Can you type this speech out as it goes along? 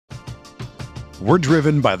We're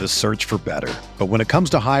driven by the search for better. But when it comes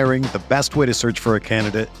to hiring, the best way to search for a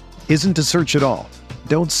candidate isn't to search at all.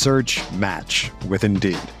 Don't search, match with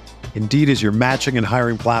Indeed. Indeed is your matching and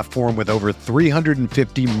hiring platform with over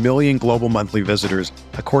 350 million global monthly visitors,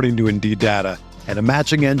 according to Indeed data, and a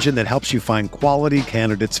matching engine that helps you find quality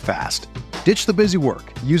candidates fast. Ditch the busy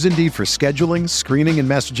work. Use Indeed for scheduling, screening, and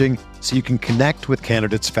messaging so you can connect with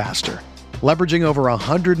candidates faster. Leveraging over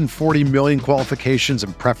 140 million qualifications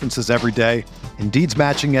and preferences every day, Indeed's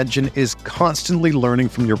matching engine is constantly learning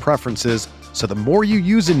from your preferences, so the more you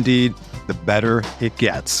use Indeed, the better it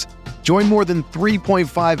gets. Join more than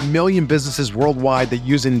 3.5 million businesses worldwide that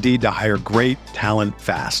use Indeed to hire great talent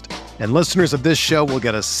fast. And listeners of this show will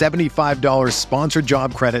get a $75 sponsored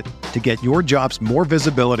job credit to get your jobs more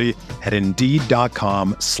visibility at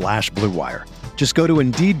Indeed.com/Blue Wire. Just go to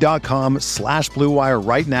Indeed.com/Blue Wire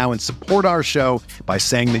right now and support our show by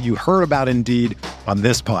saying that you heard about Indeed on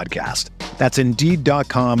this podcast. That's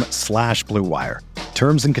Indeed.com/Blue Wire.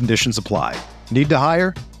 Terms and conditions apply. Need to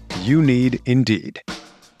hire? You need Indeed.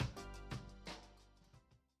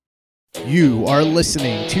 You are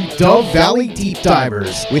listening to Dove Valley Deep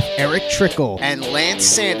Divers with Eric Trickle and Lance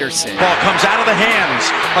Sanderson. Ball comes out of the hands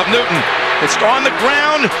of Newton. It's on the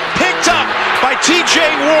ground, picked up by T.J.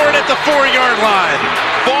 Ward at the 4-yard line.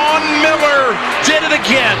 Vaughn Miller did it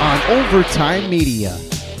again. On Overtime Media.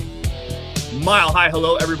 Mile high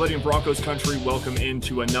hello, everybody in Broncos country. Welcome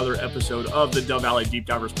into another episode of the Dove Valley Deep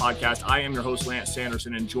Divers podcast. I am your host, Lance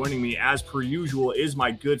Sanderson, and joining me as per usual is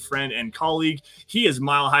my good friend and colleague. He is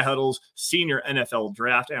Mile High Huddle's senior NFL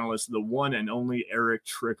draft analyst, the one and only Eric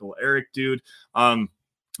Trickle. Eric, dude,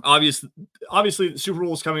 obviously the Super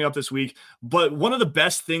Bowl is coming up this week, but one of the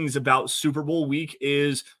best things about Super Bowl week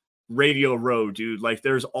is Radio Row, dude. Like,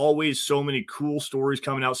 there's always so many cool stories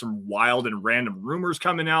coming out, some wild and random rumors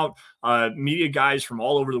coming out. Media guys from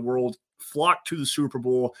all over the world flock to the Super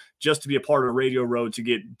Bowl just to be a part of Radio Row to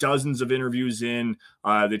get dozens of interviews in.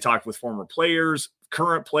 They talk with former players,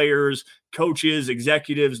 current players, coaches,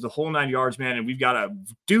 executives, the whole 9 yards, man. And we've got a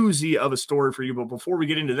doozy of a story for you. But before we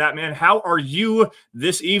get into that, man, how are you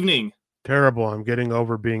this evening? Terrible. I'm getting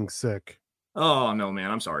over being sick. Oh, no, man.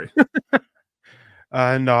 I'm sorry.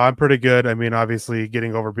 No, I'm pretty good. I mean, obviously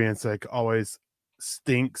getting over being sick always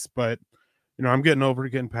stinks, but I'm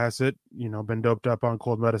getting past it. Been doped up on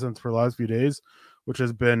cold medicines for the last few days, which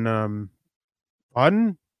has been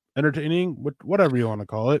fun, entertaining, whatever you want to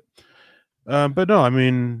call it. But no, I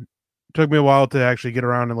mean, it took me a while to actually get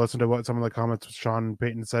around and listen to what some of the comments Sean and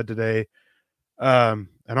Payton said today. And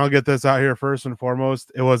I'll get this out here first and foremost.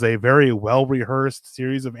 It was a very well-rehearsed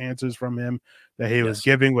series of answers from him that he was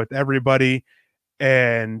giving with everybody.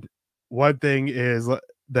 And one thing is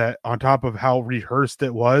that on top of how rehearsed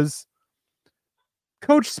it was,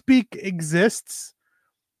 coach speak exists.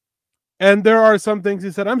 And there are some things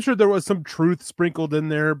he said. I'm sure there was some truth sprinkled in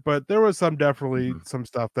there, but there was definitely some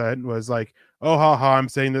stuff that was like, oh, I'm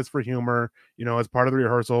saying this for humor, as part of the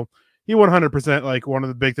rehearsal. He 100%, like, one of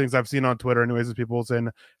the big things I've seen on Twitter anyways is people saying,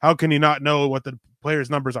 how can he not know what the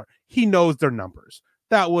players' numbers are? He knows their numbers.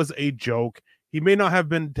 That was a joke. He may not have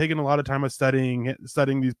been taking a lot of time of studying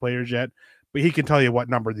these players yet, but he can tell you what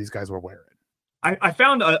number these guys were wearing. I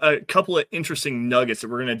found a couple of interesting nuggets that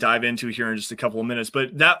we're going to dive into here in just a couple of minutes,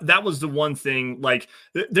 but that was the one thing. Like,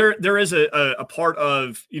 there is a part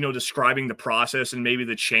of, describing the process and maybe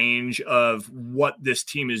the change of what this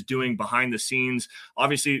team is doing behind the scenes.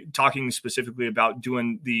 Obviously, talking specifically about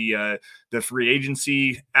doing the free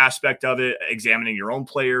agency aspect of it, examining your own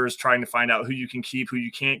players, trying to find out who you can keep, who you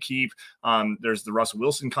can't keep. There's the Russell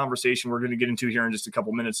Wilson conversation we're going to get into here in just a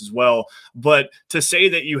couple minutes as well. But to say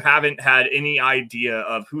that you haven't had any idea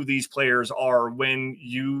of who these players are when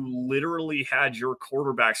you literally had your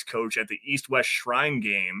quarterbacks coach at the East-West Shrine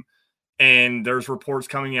game, and there's reports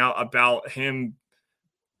coming out about him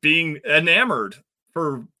being enamored,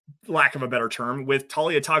 for lack of a better term, with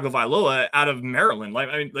Talia Tagovailoa out of Maryland.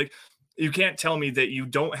 You can't tell me that you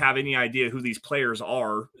don't have any idea who these players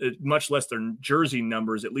are, much less their jersey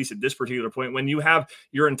numbers, at least at this particular point, when you have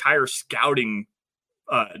your entire scouting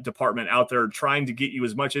department out there trying to get you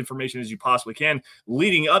as much information as you possibly can,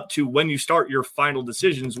 leading up to when you start your final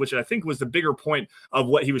decisions, which I think was the bigger point of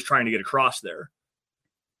what he was trying to get across there.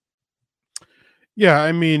 Yeah,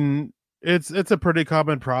 I mean, it's a pretty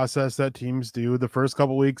common process that teams do the first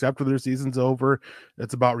couple weeks after their season's over.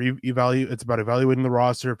 It's about evaluating the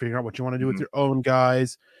roster, figuring out what you want to do with your own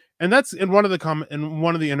guys. And that's in one of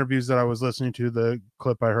the interviews that I was listening to, the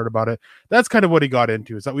clip I heard about it. That's kind of what he got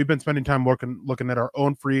into, is that we've been spending time looking at our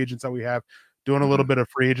own free agents that we have, doing a little bit of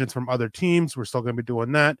free agents from other teams. We're still going to be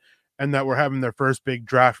doing that. and that we're having their first big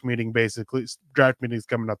draft meeting, basically. Draft meetings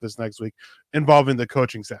coming up this next week involving the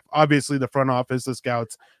coaching staff. Obviously, the front office, the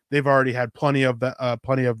scouts, they've already had plenty of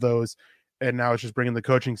those, and now it's just bringing the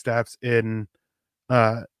coaching staffs in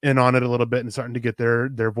on it a little bit and starting to get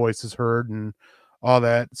their voices heard and all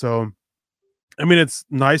that. So, I mean, it's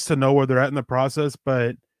nice to know where they're at in the process,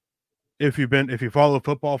 but if you follow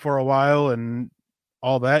football for a while and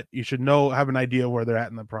all that, you should have an idea where they're at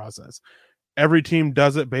in the process. Every team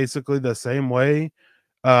does it basically the same way.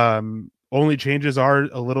 Only changes are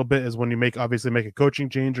a little bit is when you make a coaching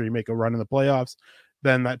change or you make a run in the playoffs,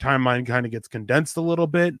 then that timeline kind of gets condensed a little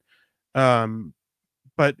bit.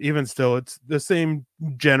 But even still, it's the same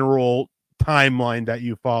general timeline that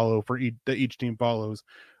you follow that each team follows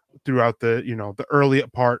throughout the early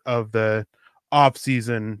part of the off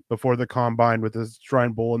season before the combine with the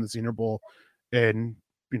Shrine Bowl and the Senior Bowl and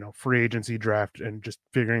free agency draft and just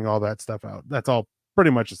figuring all that stuff out. That's all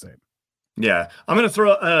pretty much the same. Yeah, I'm going to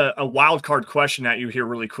throw a wild card question at you here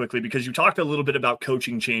really quickly because you talked a little bit about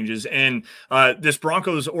coaching changes, and this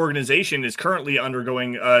Broncos organization is currently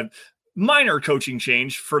undergoing minor coaching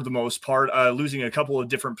change for the most part, losing a couple of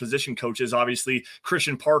different position coaches. Obviously,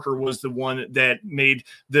 Christian Parker was the one that made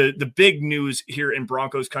the big news here in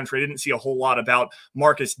Broncos country. I didn't see a whole lot about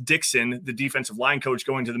Marcus Dixon, the defensive line coach,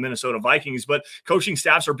 going to the Minnesota Vikings, but coaching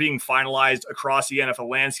staffs are being finalized across the NFL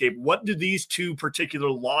landscape. What do these two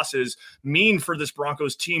particular losses mean for this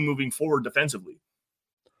Broncos team moving forward defensively?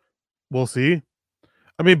 We'll see.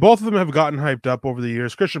 I mean, both of them have gotten hyped up over the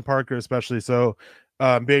years, Christian Parker especially so.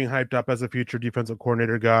 Being hyped up as a future defensive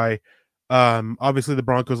coordinator guy. Obviously, the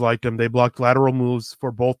Broncos liked him. They blocked lateral moves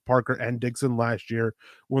for both Parker and Dixon last year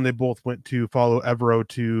when they both went to follow Evero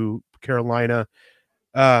to Carolina.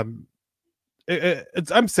 I'm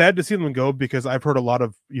sad to see them go because I've heard a lot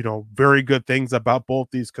of very good things about both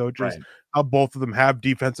these coaches. Right. How both of them have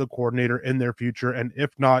defensive coordinator in their future, and if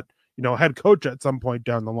not, head coach at some point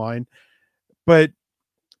down the line. But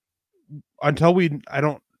until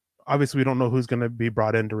obviously, we don't know who's going to be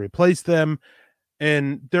brought in to replace them.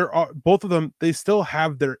 And both of them, they still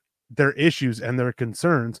have their issues and their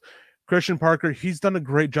concerns. Christian Parker, he's done a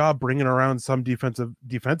great job bringing around some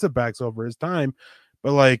defensive backs over his time.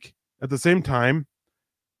 But at the same time,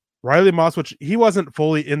 Riley Moss, which he wasn't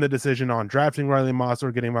fully in the decision on drafting Riley Moss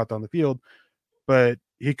or getting him out on the field, but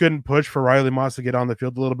he couldn't push for Riley Moss to get on the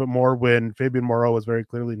field a little bit more when Fabian Moreau was very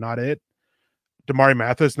clearly not it. Damari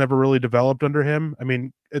Mathis never really developed under him. I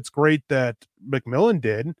mean, it's great that McMillan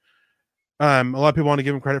did. A lot of people want to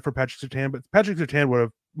give him credit for Patrick Surtain, but Patrick Surtain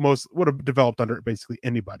would have developed under basically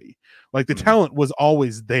anybody. The talent was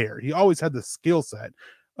always there. He always had the skill set.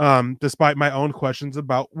 Despite my own questions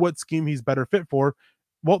about what scheme he's better fit for.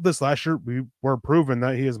 Well, this last year we were proven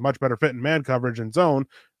that he is much better fit in man coverage and zone,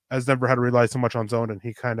 as never had to rely so much on zone, and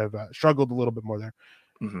he kind of struggled a little bit more there.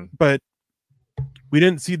 Mm-hmm. But we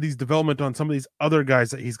didn't see these development on some of these other guys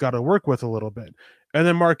that he's got to work with a little bit. And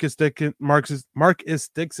then Marcus Dixon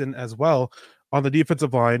as well on the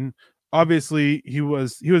defensive line. Obviously, he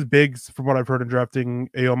was big from what I've heard in drafting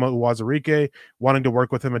Ayoma Uwazurike, wanting to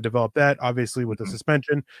work with him and develop that. Obviously, with the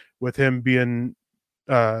suspension, with him being,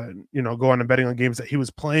 going and betting on games that he was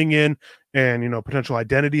playing in, and potential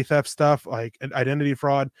identity theft stuff like identity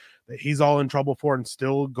fraud that he's all in trouble for, and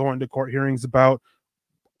still going to court hearings about.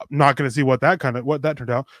 Not going to see what that turned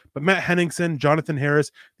out, but Matt Henningsen, Jonathan Harris,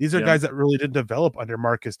 these are guys that really did develop under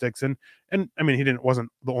Marcus Dixon. And I mean, wasn't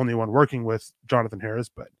the only one working with Jonathan Harris,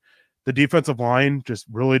 but the defensive line just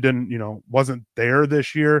really didn't, wasn't there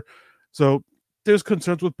this year. So there's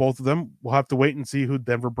concerns with both of them. We'll have to wait and see who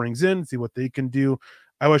Denver brings in, see what they can do.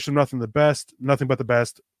 I wish them nothing but the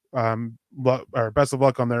best. Best of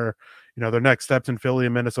luck on their next steps in Philly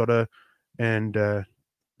and Minnesota. And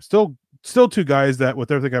still two guys that,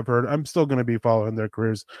 with everything I've heard, I'm still going to be following their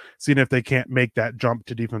careers, seeing if they can't make that jump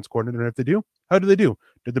to defense coordinator. And if they do, how do they do?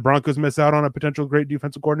 Did the Broncos miss out on a potential great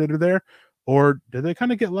defensive coordinator there, or did they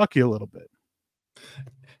kind of get lucky a little bit?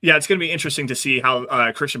 Yeah, it's going to be interesting to see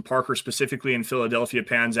how Christian Parker specifically in Philadelphia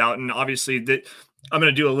pans out. And obviously that I'm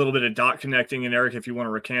going to do a little bit of dot connecting. And Eric, if you want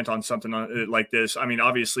to recant on something like this, I mean,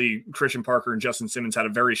 obviously Christian Parker and Justin Simmons had a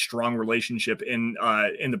very strong relationship in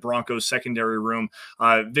the Broncos secondary room.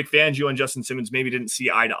 Vic Fangio and Justin Simmons maybe didn't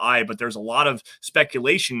see eye to eye, but there's a lot of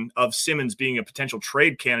speculation of Simmons being a potential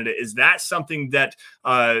trade candidate. Is that something that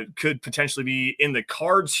could potentially be in the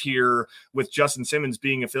cards here with Justin Simmons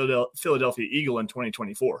being a Philadelphia Eagle in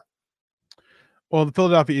 2024? Well, the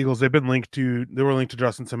Philadelphia Eagles, they were linked to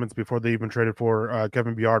Justin Simmons before they even traded for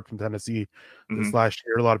Kevin Byard from Tennessee this last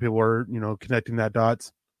year. A lot of people were, connecting that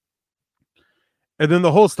dots. And then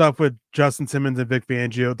the whole stuff with Justin Simmons and Vic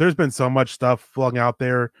Fangio, there's been so much stuff flung out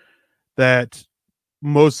there. that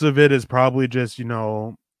most of it is probably just,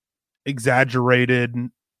 exaggerated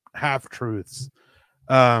half truths.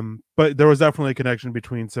 But there was definitely a connection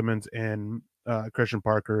between Simmons and Christian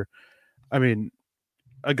Parker. I mean,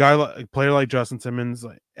 a player like Justin Simmons,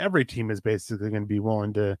 like, every team is basically going to be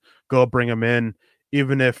willing to go bring him in,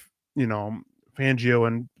 even if, Fangio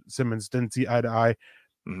and Simmons didn't see eye to eye.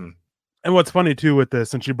 Mm-hmm. And what's funny too with this,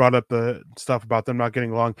 since you brought up the stuff about them not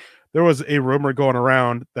getting along, there was a rumor going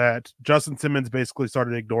around that Justin Simmons basically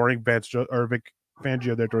started ignoring Vic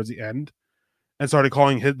Fangio there towards the end and started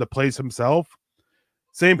calling the plays himself.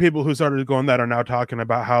 Same people who started going that are now talking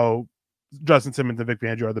about how Justin Simmons and Vic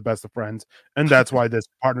Fangio are the best of friends, and that's why this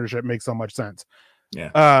partnership makes so much sense.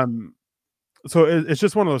 Yeah. So it's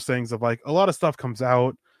just one of those things of, like, a lot of stuff comes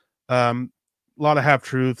out, a lot of half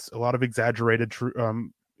truths, a lot of exaggerated,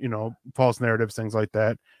 false narratives, things like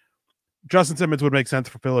that. Justin Simmons would make sense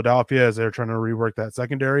for Philadelphia as they're trying to rework that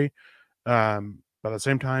secondary. But at the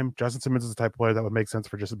same time, Justin Simmons is the type of player that would make sense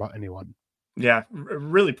for just about anyone. Yeah,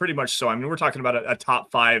 really, pretty much so. I mean, we're talking about a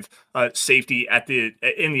top 5 safety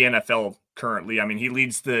in the NFL currently. I mean, he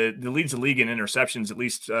leads the league in interceptions, at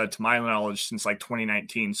least to my knowledge, since like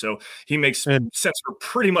 2019. So he makes sense for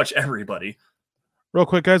pretty much everybody. Real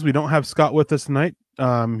quick, guys, we don't have Scott with us tonight.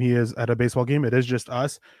 He is at a baseball game. It is just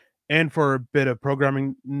us. And for a bit of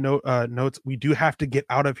programming notes, we do have to get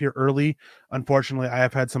out of here early. Unfortunately, I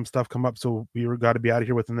have had some stuff come up, so we got to be out of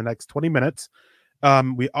here within the next 20 minutes.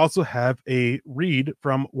 We also have a read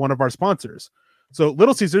from one of our sponsors. So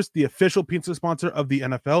Little Caesars, the official pizza sponsor of the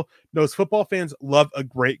NFL, knows football fans love a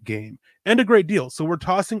great game and a great deal. So we're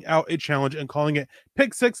tossing out a challenge and calling it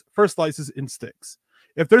Pick 6 for Slices and Sticks.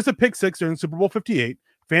 If there's a Pick 6 during Super Bowl 58,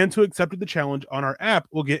 fans who accepted the challenge on our app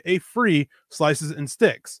will get a free Slices and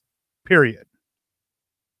Sticks, period.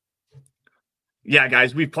 Yeah,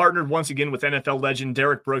 guys, we've partnered once again with NFL legend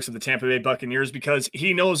Derek Brooks of the Tampa Bay Buccaneers because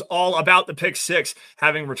he knows all about the Pick 6,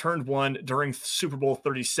 having returned one during Super Bowl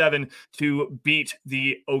 37 to beat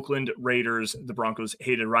the Oakland Raiders, the Broncos'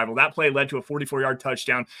 hated rival. That play led to a 44-yard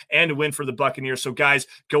touchdown and a win for the Buccaneers. So, guys,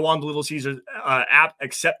 go on the Little Caesars app,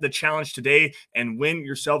 accept the challenge today, and win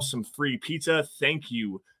yourself some free pizza. Thank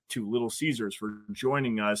you to Little Caesars for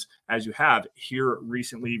joining us as you have here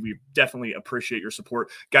recently. We definitely appreciate your support.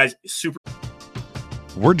 Guys,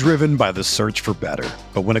 We're driven by the search for better.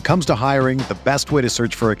 But when it comes to hiring, the best way to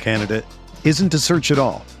search for a candidate isn't to search at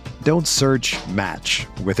all. Don't search, match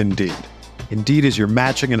with Indeed. Indeed is your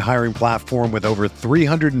matching and hiring platform with over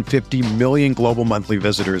 350 million global monthly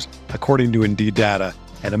visitors, according to Indeed data,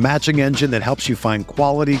 and a matching engine that helps you find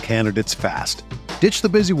quality candidates fast. Ditch the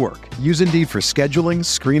busy work. Use Indeed for scheduling,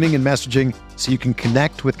 screening, and messaging so you can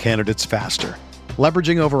connect with candidates faster.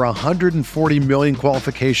 Leveraging over 140 million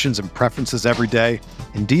qualifications and preferences every day,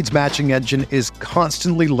 Indeed's matching engine is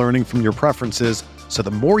constantly learning from your preferences, so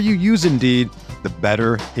the more you use Indeed, the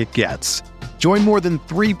better it gets. Join more than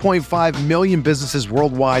 3.5 million businesses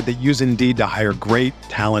worldwide that use Indeed to hire great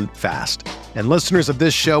talent fast. And listeners of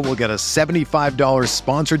this show will get a $75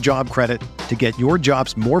 sponsored job credit to get your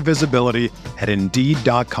jobs more visibility at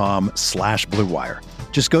Indeed.com/Blue Wire.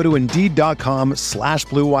 Just go to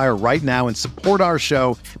Indeed.com/Blue Wire right now and support our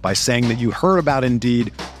show by saying that you heard about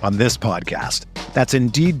Indeed on this podcast. That's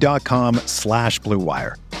Indeed.com/Blue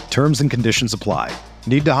Wire. Terms and conditions apply.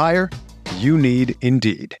 Need to hire? You need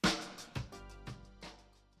Indeed.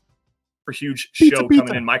 Huge show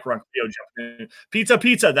coming in. Mike Ronquillo jumping in.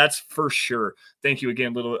 Pizza, that's for sure. Thank you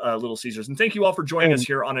again, Little Caesars. And thank you all for joining us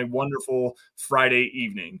here on a wonderful Friday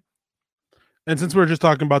evening. And since we're just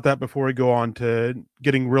talking about that before we go on to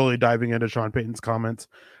really diving into Sean Payton's comments,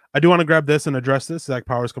 I do want to grab this and address this. Zach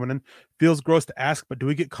Powers coming in. Feels gross to ask, but do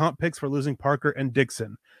we get comp picks for losing Parker and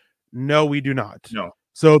Dixon? No, we do not. No.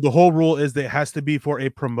 So the whole rule is that it has to be for a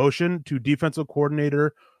promotion to defensive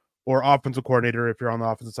coordinator or offensive coordinator if you're on the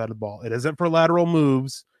offensive side of the ball. It isn't for lateral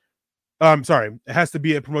moves. It has to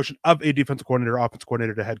be a promotion of a defensive coordinator, offensive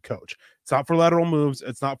coordinator to head coach. It's not for lateral moves.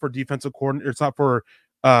 It's not for defensive coordinator. It's not for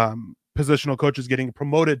positional coaches getting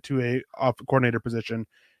promoted to a coordinator position.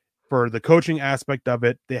 For the coaching aspect of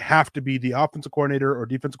it, they have to be the offensive coordinator or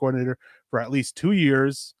defensive coordinator for at least 2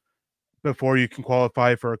 years before you can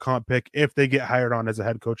qualify for a comp pick if they get hired on as a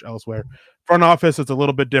head coach elsewhere. Front office, it's a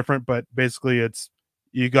little bit different, but basically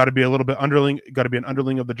you got to be a little bit underling, got to be an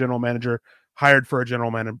underling of the general manager hired for a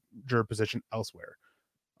general manager position elsewhere.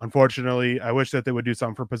 Unfortunately, I wish that they would do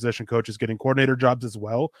something for position coaches getting coordinator jobs as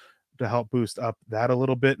well to help boost up that a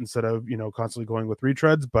little bit instead of, constantly going with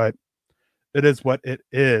retreads, but it is what it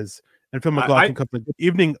is. And Phil McLaughlin comes in. Good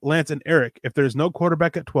evening, Lance and Eric. If there's no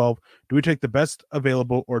quarterback at 12, do we take the best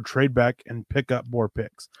available or trade back and pick up more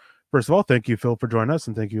picks? first of all, thank you, Phil, for joining us,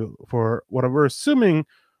 and thank you for what we're assuming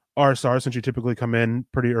are stars, since you typically come in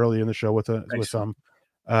pretty early in the show with some.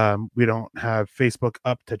 We don't have Facebook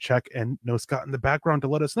up to check, and no Scott in the background to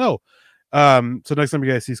let us know. So next time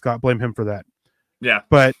you guys see Scott, blame him for that. Yeah.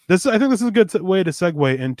 But I think this is a good way to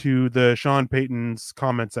segue into the Sean Payton's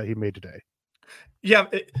comments that he made today. Yeah.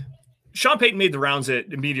 Sean Payton made the rounds at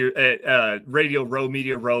Radio Row,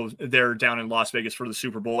 Media Row there down in Las Vegas for the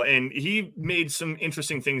Super Bowl, and he made some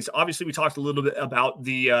interesting things. Obviously, we talked a little bit about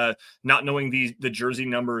the not knowing the jersey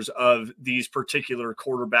numbers of these particular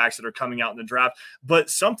quarterbacks that are coming out in the draft, but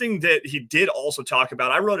something that he did also talk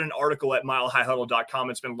about, I wrote an article at milehighhuddle.com.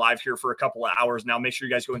 It's been live here for a couple of hours now. Make sure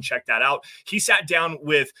you guys go and check that out. He sat down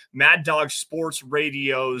with Mad Dog Sports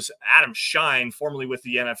Radio's Adam Shine, formerly with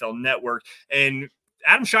the NFL Network, and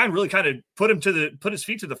Adam Shine really kind of put his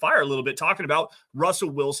feet to the fire a little bit, talking about Russell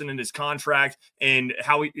Wilson and his contract and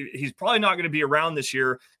how he's probably not going to be around this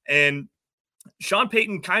year. And Sean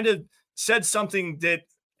Payton kind of said something that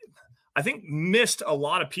I think missed a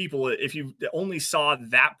lot of people. If you only saw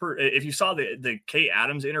if you saw the Kay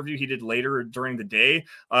Adams interview he did later during the day,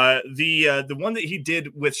 the one that he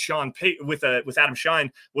did with Sean Payton with Adam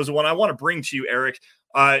Shine was the one I want to bring to you, Eric.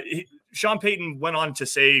 Sean Payton went on to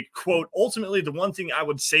say, quote, ultimately, the one thing I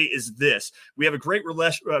would say is this. We have a great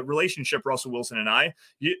relationship, Russell Wilson and I.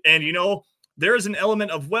 And, there is an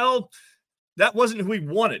element of, well, that wasn't who we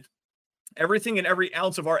wanted. Everything and every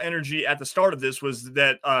ounce of our energy at the start of this was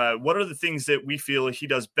that what are the things that we feel he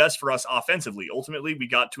does best for us offensively? Ultimately, we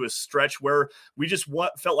got to a stretch where we just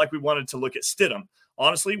felt like we wanted to look at Stidham.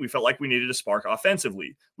 Honestly, we felt like we needed a spark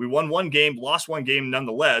offensively. We won one game, lost one game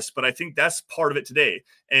nonetheless, but I think that's part of it today.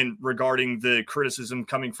 And regarding the criticism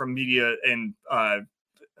coming from media and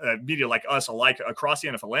media like us alike across the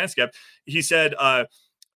NFL landscape, he said,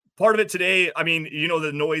 part of it today, I mean,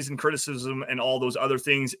 the noise and criticism and all those other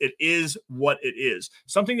things, it is what it is.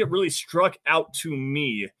 Something that really struck out to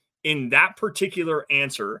me in that particular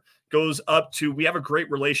answer goes up to, we have a great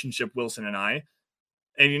relationship, Wilson and I.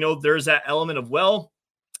 And, there's that element of, well,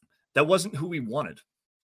 that wasn't who we wanted.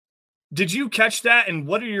 Did you catch that? And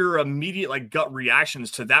what are your immediate gut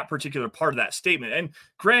reactions to that particular part of that statement? And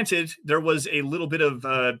granted, there was a little bit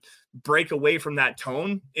of break away from that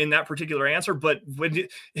tone in that particular answer. But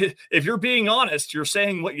if you're being honest, you're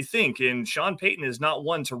saying what you think. And Sean Payton is not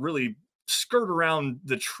one to really skirt around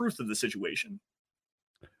the truth of the situation.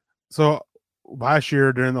 So last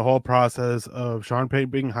year, during the whole process of Sean Payton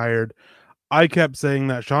being hired, I kept saying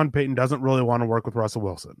that Sean Payton doesn't really want to work with Russell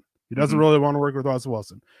Wilson. He doesn't really want to work with Russell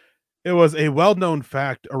Wilson. It was a well-known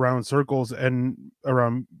fact around circles and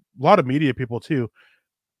around a lot of media people too.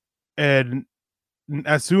 And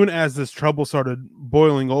as soon as this trouble started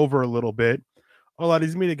boiling over a little bit, a lot of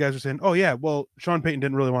these media guys are saying, oh yeah, well, Sean Payton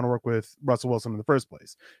didn't really want to work with Russell Wilson in the first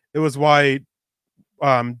place. It was why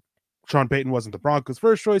Sean Payton wasn't the Broncos'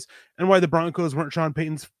 first choice and why the Broncos weren't Sean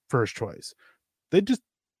Payton's first choice. They just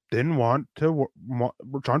didn't want to,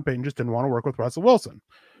 Sean Payton just didn't want to work with Russell Wilson.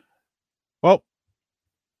 Well,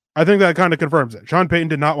 I think that kind of confirms it. Sean Payton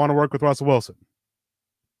did not want to work with Russell Wilson.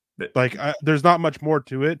 There's not much more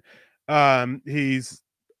to it. He's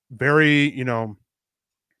very,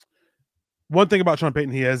 one thing about Sean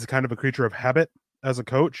Payton, he is kind of a creature of habit as a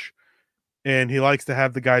coach, and he likes to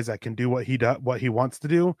have the guys that can do what he wants to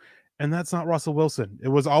do. And that's not Russell Wilson. It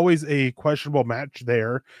was always a questionable match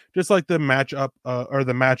there, just like the matchup or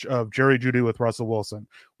the match of Jerry Jeudy with Russell Wilson.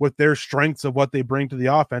 With their strengths of what they bring to the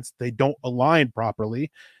offense, they don't align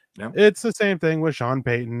properly. Yeah. It's the same thing with Sean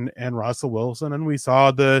Payton and Russell Wilson, and we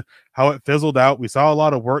saw how it fizzled out. We saw a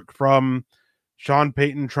lot of work from Sean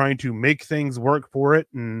Payton trying to make things work for it,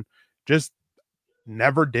 and just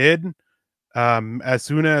never did. As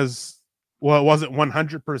soon as it wasn't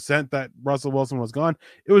 100% that Russell Wilson was gone.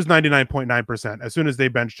 It was 99.9%. As soon as they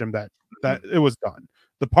benched him, that it was done.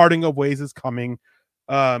 The parting of ways is coming.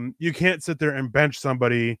 You can't sit there and bench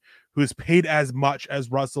somebody who's paid as much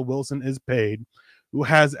as Russell Wilson is paid, who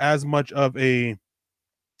has as much of a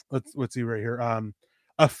let's see right here,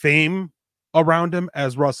 a fame around him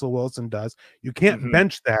as Russell Wilson does. You can't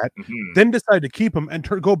bench that, then decide to keep him and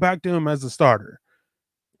go back to him as a starter.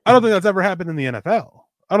 I don't think that's ever happened in the NFL.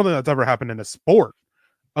 I don't think that's ever happened in a sport,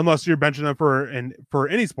 unless you're benching them for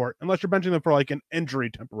any sport, unless you're benching them for like an injury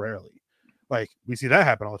temporarily. Like we see that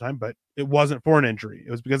happen all the time, but it wasn't for an injury.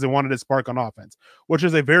 It was because they wanted a spark on offense, which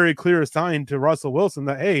is a very clear sign to Russell Wilson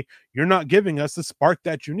that, hey, you're not giving us the spark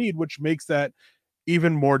that you need, which makes that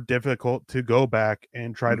even more difficult to go back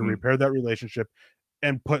and try to repair that relationship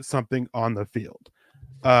and put something on the field.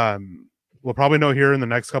 We'll probably know here in the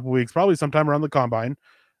next couple of weeks, probably sometime around the combine,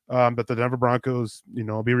 But the Denver Broncos,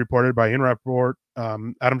 will be reported by Ian Rappaport,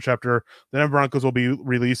 Adam Schefter. The Denver Broncos will be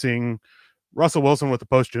releasing Russell Wilson with the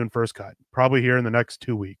post-June 1st cut, probably here in the next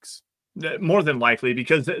 2 weeks. More than likely,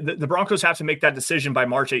 because the Broncos have to make that decision by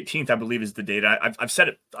March 18th, I believe is the date. I've said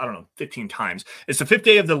it, 15 times. It's the 5th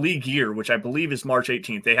day of the league year, which I believe is March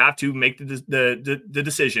 18th. They have to make the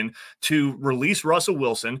decision to release Russell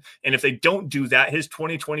Wilson. And if they don't do that, his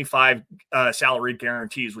 2025 salary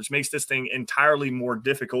guarantees, which makes this thing entirely more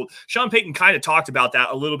difficult. Sean Payton kind of talked about that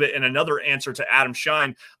a little bit in another answer to Adam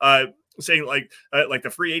Shine, saying like the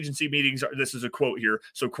free agency meetings are, this is a quote here.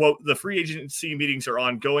 So quote, the free agency meetings are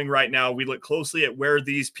ongoing right now. We look closely at where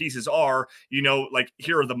these pieces are, like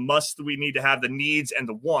here are the musts that we need to have, the needs and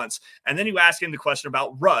the wants. And then you ask him the question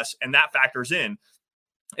about Russ, and that factors in.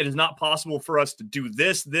 It is not possible for us to do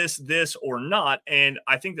this, or not. And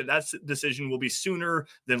I think that decision will be sooner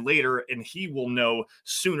than later, and he will know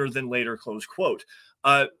sooner than later, close quote.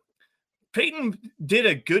 Payton did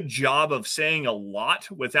a good job of saying a lot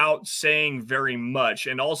without saying very much.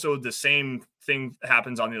 And also the same thing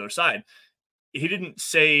happens on the other side. He didn't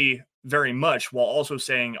say very much while also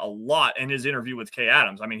saying a lot in his interview with Kay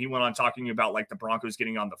Adams. I mean, he went on talking about like the Broncos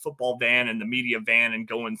getting on the football van and the media van and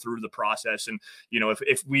going through the process. And,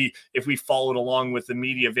 if we followed along with the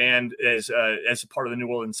media van as a part of the New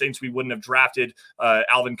Orleans Saints, we wouldn't have drafted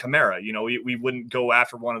Alvin Kamara. We wouldn't go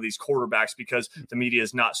after one of these quarterbacks because the media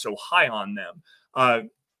is not so high on them.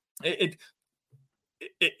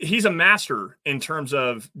 He's a master in terms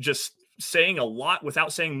of just saying a lot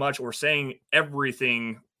without saying much, or saying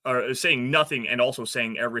everything, or saying nothing and also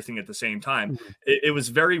saying everything at the same time. Mm-hmm. It was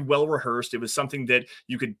very well rehearsed. It was something that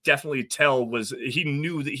you could definitely tell he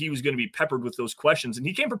knew that he was going to be peppered with those questions, and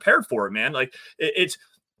he came prepared for it, man. Like it's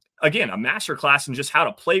again, a masterclass in just how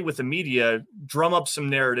to play with the media, drum up some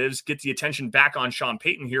narratives, get the attention back on Sean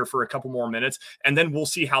Payton here for a couple more minutes, and then we'll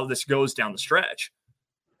see how this goes down the stretch.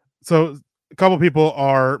 So a couple people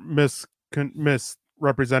are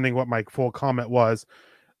misrepresenting what my full comment was.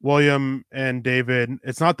 William and David,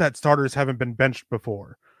 it's not that starters haven't been benched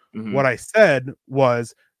before. Mm-hmm. What I said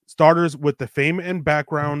was starters with the fame and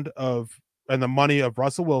background and the money of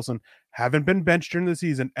Russell Wilson haven't been benched during the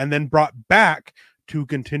season and then brought back to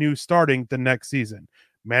continue starting the next season.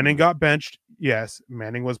 Manning got benched. Yes,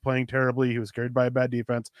 Manning was playing terribly. He was carried by a bad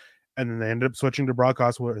defense. And then they ended up switching to Brock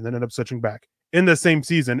Osweiler and then ended up switching back in the same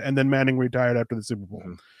season. And then Manning retired after the Super Bowl.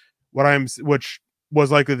 Mm-hmm. Which was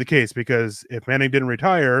likely the case, because if Manning didn't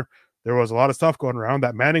retire, there was a lot of stuff going around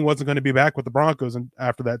that Manning wasn't going to be back with the Broncos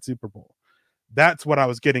after that Super Bowl. That's what I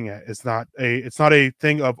was getting at. It's not a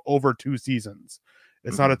thing of over 2 seasons.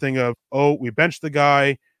 It's not a thing of, we benched the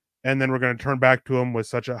guy and then we're going to turn back to him with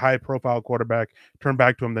such a high profile quarterback, turn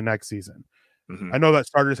back to him the next season. Mm-hmm. I know that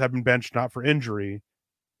starters have been benched, not for injury.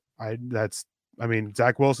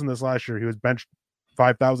 Zach Wilson this last year, he was benched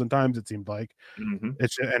 5,000 times, it seemed like. Mm-hmm.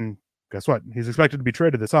 And guess what? He's expected to be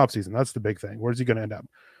traded this offseason. That's the big thing. Where's he going to end up?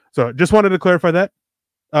 So just wanted to clarify that.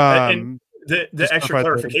 The extra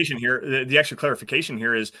clarification here, the extra clarification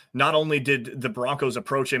here is not only did the Broncos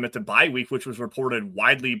approach him at the bye week, which was reported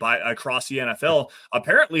widely across the NFL,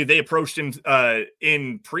 apparently they approached him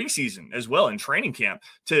in preseason as well, in training camp,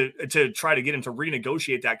 to try to get him to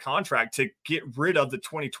renegotiate that contract to get rid of the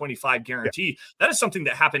 2025 guarantee. Yeah. That is something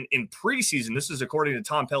that happened in preseason. This is according to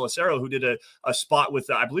Tom Pelissero, who did a spot with,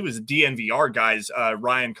 I believe it was the DNVR guys,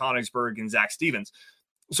 Ryan Konigsberg and Zach Stevens.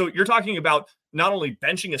 So you're talking about not only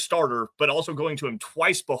benching a starter, but also going to him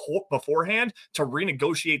twice beforehand to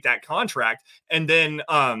renegotiate that contract, and then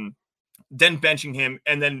benching him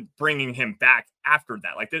and then bringing him back after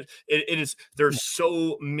that. Like there's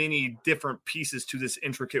so many different pieces to this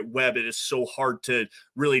intricate web. It is so hard to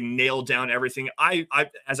really nail down everything. I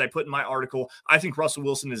as I put in my article, I think Russell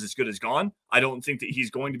Wilson is as good as gone. I don't think that he's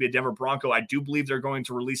going to be a Denver Bronco. I do believe they're going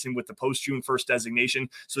to release him with the post-June 1st designation,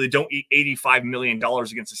 so they don't eat $85 million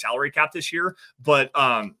against the salary cap this year. But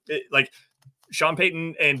Sean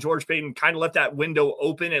Payton and George Payton kind of left that window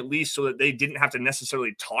open, at least so that they didn't have to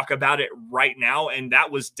necessarily talk about it right now. And that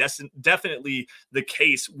was definitely the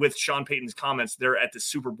case with Sean Payton's comments there at the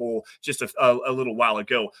Super Bowl just a little while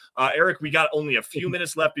ago. Eric, we got only a few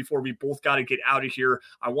minutes left before we both got to get out of here.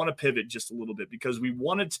 I want to pivot just a little bit because we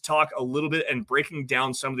wanted to talk a little bit and breaking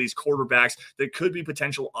down some of these quarterbacks that could be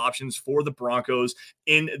potential options for the Broncos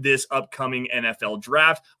in this upcoming NFL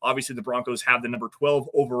draft. Obviously, the Broncos have the number 12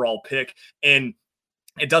 overall pick, and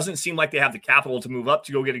it doesn't seem like they have the capital to move up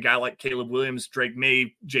to go get a guy like Caleb Williams, Drake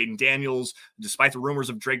May, Jaden Daniels, despite the rumors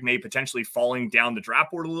of Drake May potentially falling down the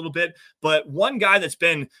draft board a little bit. But one guy that's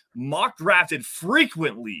been mock drafted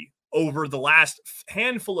frequently over the last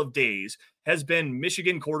handful of days has been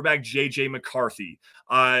Michigan quarterback J.J. McCarthy.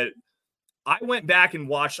 I went back and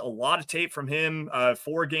watched a lot of tape from him,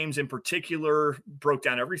 4 games in particular, broke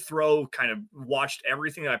down every throw, kind of watched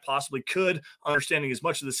everything that I possibly could, understanding as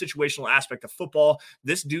much of the situational aspect of football.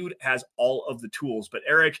 This dude has all of the tools. But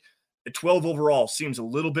Eric, at 12 overall seems a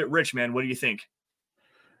little bit rich, man. What do you think?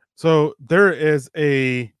 So there is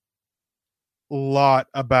a lot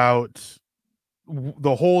about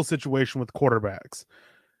the whole situation with quarterbacks.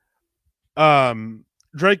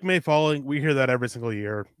 Drake May falling, we hear that every single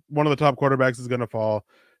year. One of the top quarterbacks is going to fall.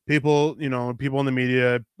 People in the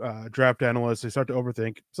media, draft analysts, they start to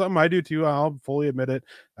overthink. Something I do too. I'll fully admit it.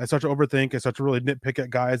 I start to overthink. I start to really nitpick at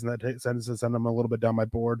guys, and that tends to send them a little bit down my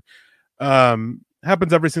board.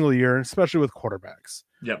 Happens every single year, especially with quarterbacks.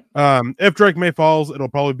 Yep. If Drake May falls, it'll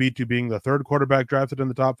probably be to being the 3rd quarterback drafted in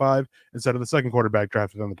the top 5 instead of the 2nd quarterback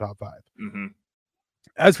drafted in the top 5. Mm-hmm.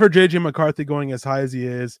 As for J.J. McCarthy going as high as he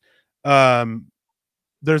is,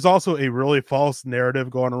 there's also a really false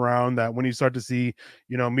narrative going around that when you start to see,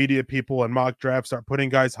 media people and mock drafts start putting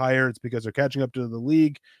guys higher, it's because they're catching up to the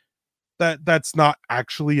league. That's not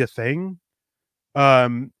actually a thing.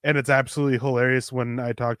 And it's absolutely hilarious when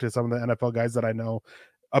I talk to some of the NFL guys that I know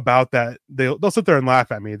about that. They'll sit there and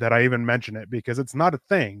laugh at me that I even mention it, because it's not a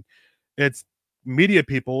thing. It's media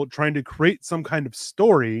people trying to create some kind of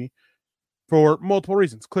story for multiple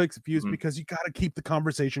reasons, clicks, views, because you got to keep the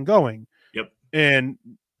conversation going. Yep. And,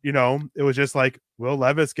 it was just like Will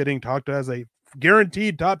Levis getting talked as a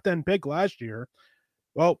guaranteed top 10 pick last year.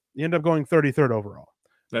 Well, you end up going 33rd overall.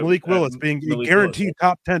 Malik Willis being a guaranteed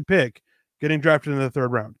top 10 pick, getting drafted in the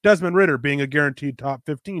 3rd round. Desmond Ridder being a guaranteed top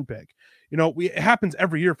 15 pick. It happens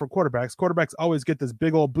every year for quarterbacks. Quarterbacks always get this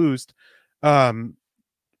big old boost when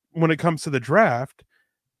it comes to the draft.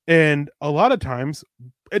 And a lot of times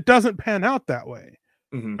it doesn't pan out that way.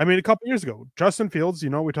 Mm-hmm. I mean, a couple years ago, Justin Fields,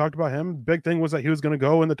 we talked about him. Big thing was that he was going to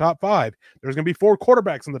go in the top 5. There's going to be 4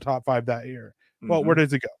 quarterbacks in the top 5 that year. Well, where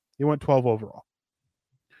does he go? He went 12 overall.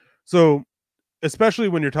 So, especially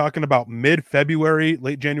when you're talking about mid-February,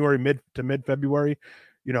 late January, mid-February,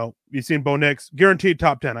 you've seen Bo Nix, guaranteed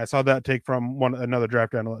top 10. I saw that take from another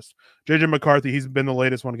draft analyst. J.J. McCarthy, he's been the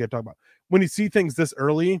latest one to get talked about. When you see things this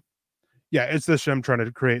early, yeah, it's this him trying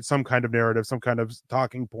to create some kind of narrative, some kind of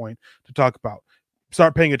talking point to talk about.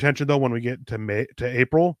 Start paying attention, though, when we get to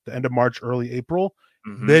April, the end of March, early April.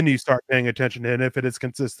 Then you start paying attention, and if it is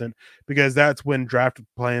consistent, because that's when draft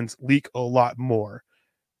plans leak a lot more.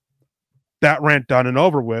 That rant done and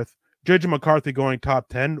over with. J.J. McCarthy going top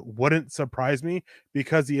 10 wouldn't surprise me,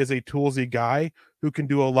 because he is a toolsy guy who can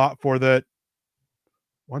do a lot for who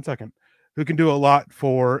can do a lot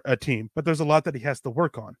for a team, but there's a lot that he has to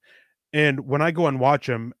work on. And when I go and watch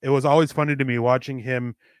him, it was always funny to me watching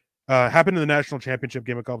him happen in the national championship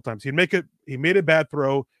game a couple times. He made a bad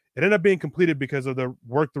throw. It ended up being completed because of the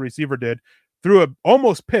work the receiver did, threw a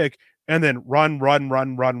almost pick, and then run,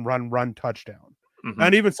 touchdown.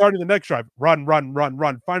 And even starting the next drive, run.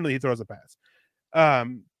 Finally, he throws a pass.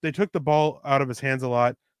 They took the ball out of his hands a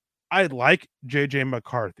lot. I like J.J.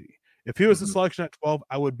 McCarthy. If he was a selection at 12,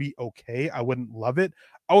 I would be okay. I wouldn't love it.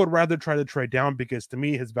 I would rather try to trade down, because to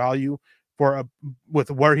me, his value with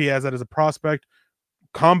where he has that as a prospect,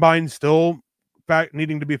 combine still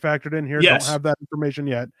needing to be factored in here. Yes. Don't have that information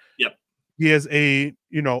yet. Yep. He is a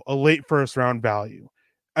late 1st round value.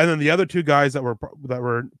 And then the other 2 guys that we're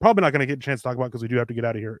probably not going to get a chance to talk about, because we do have to get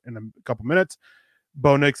out of here in a couple minutes,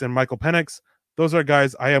 Bo Nix and Michael Penix. Those are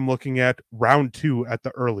guys I am looking at round 2 at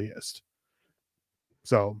the earliest.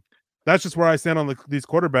 So that's just where I stand on these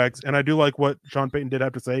quarterbacks. And I do like what Sean Payton did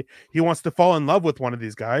have to say. He wants to fall in love with one of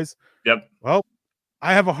these guys. Yep. Well,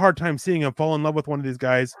 I have a hard time seeing him fall in love with one of these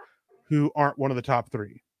guys who aren't one of the top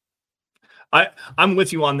 3. I'm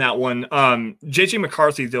with you on that one. JJ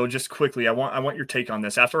McCarthy, though, just quickly, I want your take on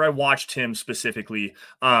this. After I watched him specifically,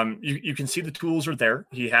 you can see the tools are there.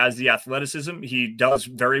 He has the athleticism. He does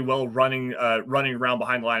very well running around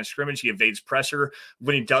behind the line of scrimmage. He evades pressure.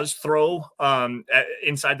 When he does throw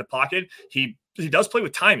inside the pocket, he does play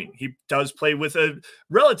with timing. He does play with a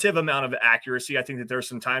relative amount of accuracy. I think that there's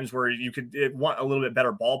some times where you could want a little bit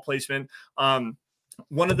better ball placement.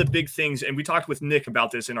 One of the big things, and we talked with Nick about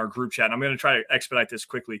this in our group chat, and I'm going to try to expedite this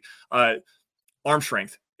quickly. Arm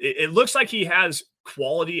strength. It looks like he has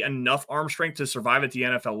quality enough arm strength to survive at the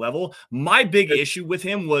NFL level. My big issue with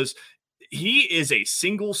him was he is a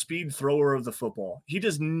single speed thrower of the football. He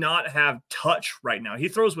does not have touch right now. He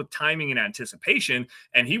throws with timing and anticipation,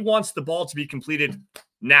 and he wants the ball to be completed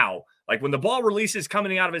now. Like when the ball releases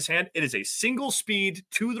coming out of his hand, it is a single speed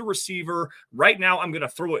to the receiver. Right now, I'm going to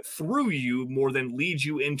throw it through you more than lead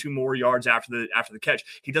you into more yards after the catch.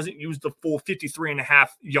 He doesn't use the full 53.5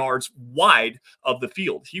 yards wide of the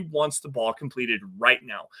field. He wants the ball completed right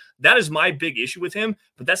now. That is my big issue with him,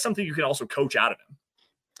 but that's something you can also coach out of him.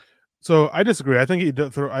 So I disagree. I think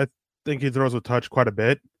he throws with touch quite a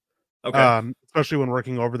bit. Okay. Especially when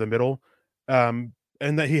working over the middle.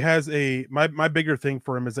 And that he has my bigger thing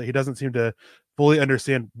for him is that he doesn't seem to fully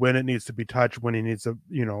understand when it needs to be touched, when he needs to,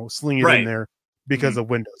 sling it in there because of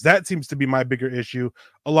windows. That seems to be my bigger issue.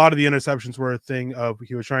 A lot of the interceptions were a thing of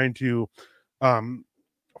he was trying to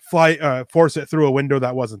force it through a window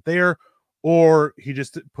that wasn't there, or he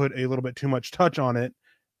just put a little bit too much touch on it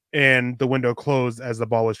and the window closed as the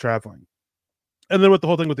ball was traveling. And then with the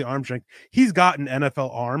whole thing with the arm strength, he's got an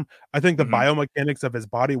NFL arm. I think the biomechanics of his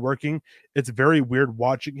body working, it's very weird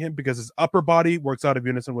watching him because his upper body works out of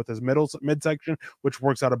unison with his midsection, which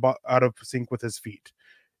works out of sync with his feet.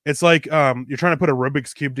 It's like you're trying to put a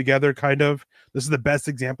Rubik's Cube together, kind of. This is the best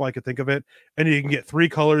example I could think of it. And you can get 3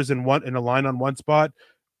 colors in a line on one spot,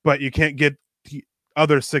 but you can't get the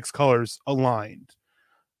other 6 colors aligned.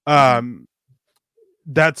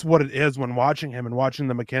 That's what it is when watching him and watching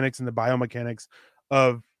the mechanics and the biomechanics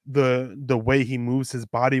of the way he moves his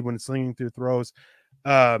body when slinging through throws.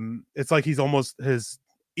 It's like he's almost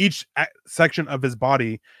each section of his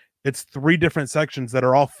body. It's 3 different sections that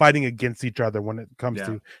are all fighting against each other when it comes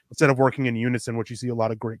to, instead of working in unison, which you see a lot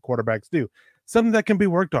of great quarterbacks do. Something that can be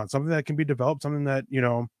worked on, something that can be developed, something that,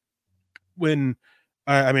 when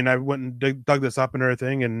I went and dug this up and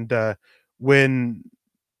everything. And when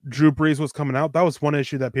Drew Brees was coming out, that was one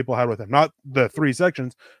issue that people had with him. Not the 3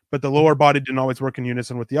 sections, but the lower body didn't always work in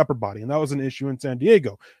unison with the upper body. And that was an issue in San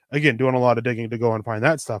Diego. Again, doing a lot of digging to go and find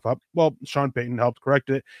that stuff up. Well, Sean Payton helped correct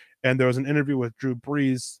it. And there was an interview with Drew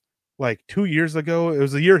Brees like 2 years ago. It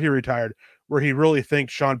was the year he retired, where he really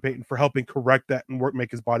thanked Sean Payton for helping correct that and make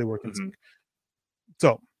his body work in sync.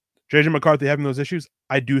 So JJ McCarthy having those issues,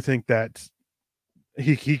 I do think that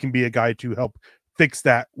he can be a guy to help fix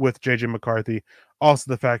that with JJ McCarthy.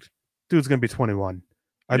 Also, the fact dude's going to be 21.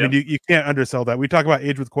 I mean, you can't undersell that. We talk about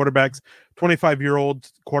age with quarterbacks, 25-year-old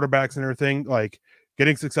quarterbacks and everything, like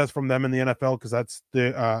getting success from them in the NFL, because that's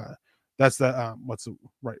the what's the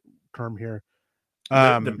right term here?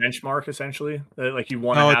 The benchmark, essentially. Like you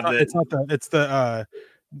want to have it's not that. It's the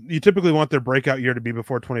you typically want their breakout year to be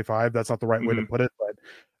before 25. That's not the right way to put it,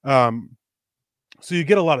 but so you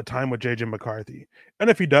get a lot of time with JJ McCarthy. And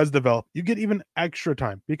if he does develop, you get even extra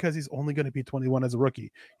time because he's only going to be 21 as a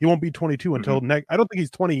rookie. He won't be 22 until next. I don't think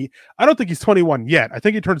he's 20. I don't think he's 21 yet. I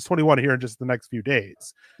think he turns 21 here in just the next few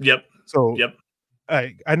days. So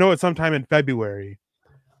I know it's sometime in February.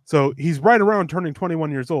 So he's right around turning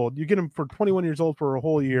 21 years old. You get him for 21 years old for a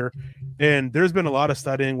whole year. And there's been a lot of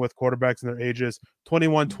studying with quarterbacks and their ages.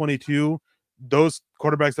 21, 22, those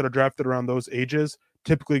quarterbacks that are drafted around those ages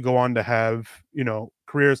typically go on to have,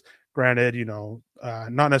 careers. Granted,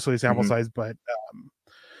 not necessarily sample size, but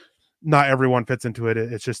not everyone fits into it.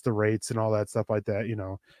 It's just the rates and all that stuff like that,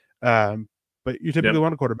 but you typically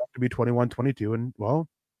want a quarterback to be 21, 22. And well,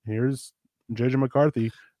 here's JJ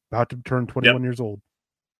McCarthy about to turn 21 years old.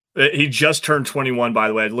 He just turned 21, by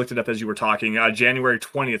the way. I looked it up as you were talking. January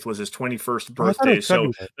 20th was his 21st birthday.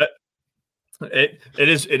 So it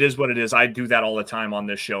is what it is. I do that all the time on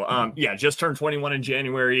this show. Just turned 21 in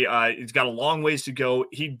January. He's got a long ways to go.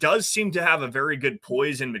 He does seem to have a very good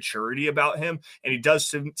poise and maturity about him, and he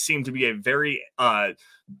does seem to be a very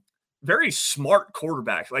very smart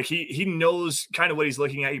quarterback. Like he knows kind of what he's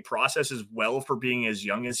looking at. He processes well for being as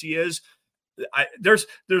young as he is. There's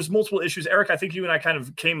multiple issues, Eric. I think you and I kind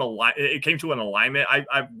of came to an alignment.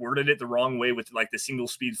 I worded it the wrong way with like the single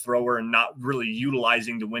speed thrower and not really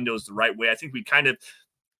utilizing the windows the right way. I think we kind of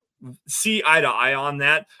see eye to eye on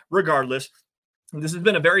that. Regardless, this has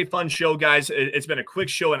been a very fun show, guys. It's been a quick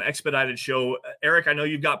show, an expedited show. Eric, I know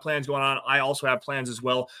you've got plans going on. I also have plans as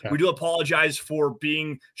well. Yeah. We do apologize for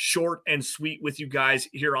being short and sweet with you guys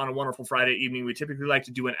here on a wonderful Friday evening. We typically like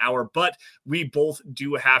to do an hour, but we both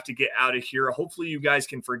do have to get out of here. Hopefully you guys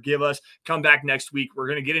can forgive us. Come back next week. We're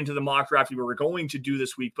going to get into the mock draft we were going to do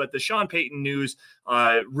this week, but the Sean Payton news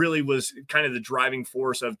really was kind of the driving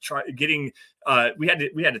force of getting we had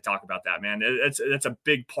to talk about that, man. That's a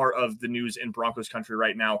big part of the news in Broncos country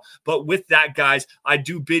right now. But with that, guys, I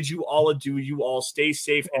do bid you all adieu. You all stay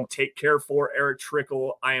safe and take care. For Eric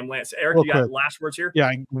Trickle, I am Lance. Eric, you got last words here?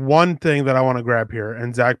 Yeah, one thing that I want to grab here,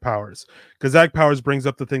 and Zach Powers, because Zach Powers brings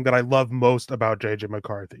up the thing that I love most about JJ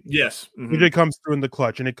McCarthy. Yes. JJ comes through in the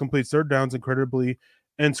clutch, and it completes third downs incredibly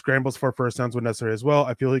and scrambles for first downs when necessary as well.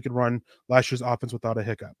 I feel he could run last year's offense without a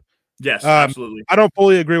hiccup. Yes, absolutely. I don't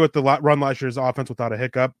fully agree with the run last year's offense without a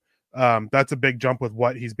hiccup. That's a big jump with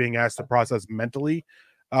what he's being asked to process mentally.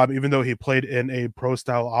 Even though he played in a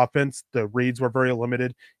pro-style offense, the reads were very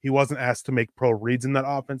limited. He wasn't asked to make pro reads in that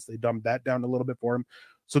offense. They dumbed that down a little bit for him.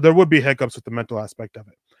 So there would be hiccups with the mental aspect of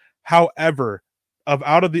it. However,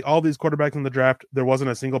 out of all these quarterbacks in the draft, there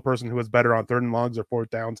wasn't a single person who was better on 3rd and longs or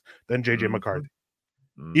 4th downs than J.J. McCarthy.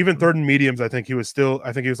 Even 3rd and mediums, I think he was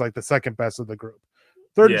like the second best of the group.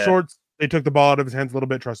 3rd and shorts, they took the ball out of his hands a little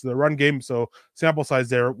bit, trusted the run game. So sample size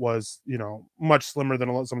there was, much slimmer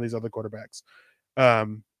than some of these other quarterbacks.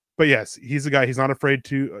 But yes, he's a guy. He's not afraid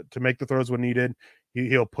to make the throws when needed.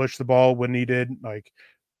 He'll push the ball when needed. Like,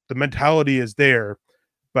 the mentality is there,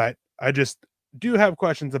 but I just do have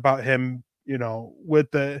questions about him,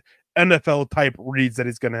 with the NFL type reads that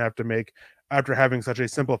he's going to have to make after having such a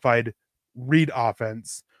simplified read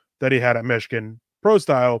offense that he had at Michigan, pro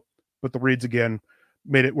style, but the reads again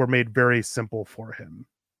were made very simple for him.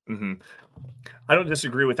 Mm-hmm. I don't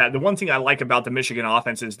disagree with that. The one thing I like about the Michigan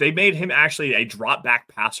offense is they made him actually a drop back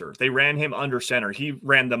passer. They ran him under center. He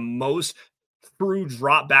ran the most true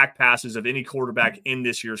drop back passes of any quarterback in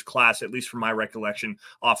this year's class, at least from my recollection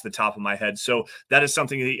off the top of my head. So that is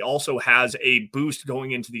something that he also has a boost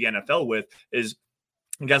going into the NFL with, is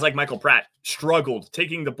guys like Michael Pratt struggled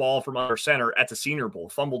taking the ball from under center at the Senior Bowl,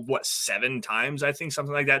 fumbled 7 times, I think,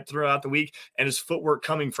 something like that throughout the week. And his footwork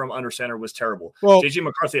coming from under center was terrible. Well, JJ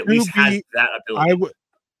McCarthy at least has that ability.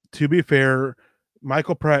 To be fair,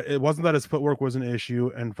 Michael Pratt, it wasn't that his footwork was an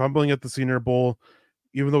issue, and fumbling at the Senior Bowl,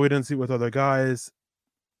 even though we didn't see it with other guys,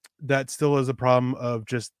 that still is a problem of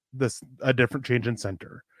just a different change in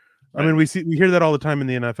center. Right. I mean, we hear that all the time in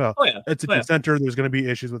the NFL. Oh, yeah. It's a new center. There's going to be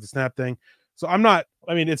issues with the snap thing. So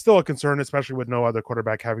it's still a concern, especially with no other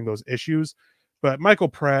quarterback having those issues. But Michael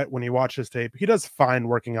Pratt, when you watch his tape, he does fine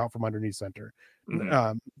working out from underneath center.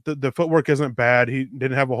 Mm-hmm. The footwork isn't bad. He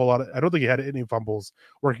didn't have a whole lot I don't think he had any fumbles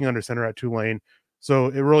working under center at Tulane. So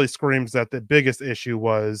it really screams that the biggest issue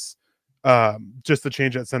was just the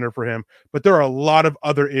change at center for him. But there are a lot of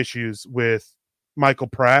other issues with Michael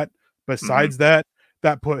Pratt besides that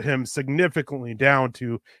put him significantly down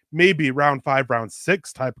to maybe round 5, round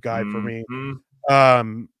 6 type guy for me.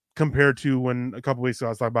 Compared to when a couple weeks ago I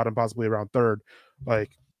was talking about him possibly around 3rd,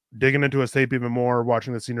 like digging into his tape even more,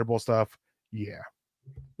 watching the Senior Bowl stuff. Yeah.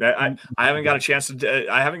 I haven't got a chance to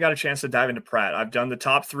dive into Pratt. I've done the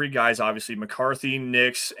top 3 guys, obviously McCarthy,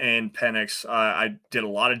 Nix, and Penix. I did a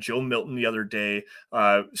lot of Joe Milton the other day.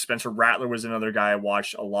 Spencer Rattler was another guy I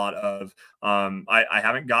watched a lot of. I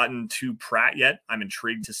haven't gotten to Pratt yet. I'm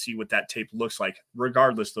intrigued to see what that tape looks like.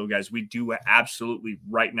 Regardless, though, guys, we do absolutely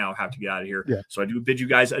right now have to get out of here. Yeah. So I do bid you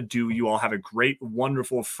guys adieu. You all have a great,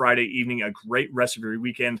 wonderful Friday evening, a great rest of your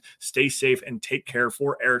weekend. Stay safe and take care.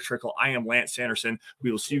 For Eric Trickle, I am Lance Sanderson.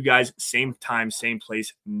 We will see you guys same time, same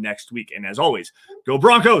place next week. And as always, go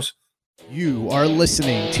Broncos! You are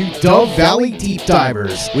listening to Dove Valley Deep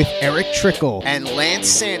Divers with Eric Trickle and Lance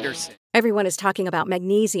Sanderson. Everyone is talking about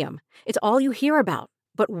magnesium. It's all you hear about.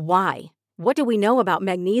 But why? What do we know about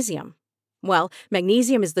magnesium? Well,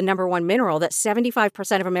 magnesium is the #1 mineral that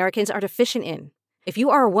 75% of Americans are deficient in. If you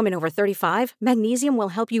are a woman over 35, magnesium will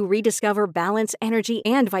help you rediscover balance, energy,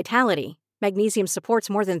 and vitality. Magnesium supports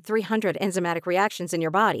more than 300 enzymatic reactions in your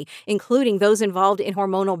body, including those involved in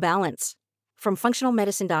hormonal balance. From functional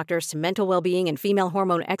medicine doctors to mental well-being and female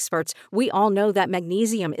hormone experts, we all know that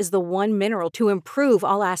magnesium is the one mineral to improve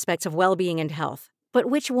all aspects of well-being and health. But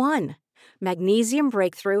which one? Magnesium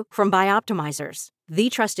Breakthrough from Bioptimizers, the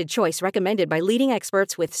trusted choice recommended by leading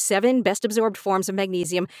experts with 7 best-absorbed forms of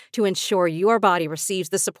magnesium to ensure your body receives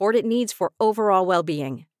the support it needs for overall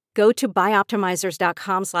well-being. Go to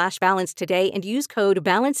bioptimizers.com/balance today and use code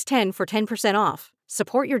BALANCE10 for 10% off.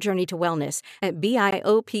 Support your journey to wellness at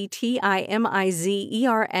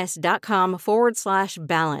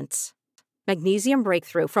bioptimizers.com/balance. Magnesium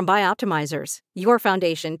Breakthrough from Bioptimizers, your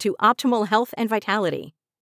foundation to optimal health and vitality.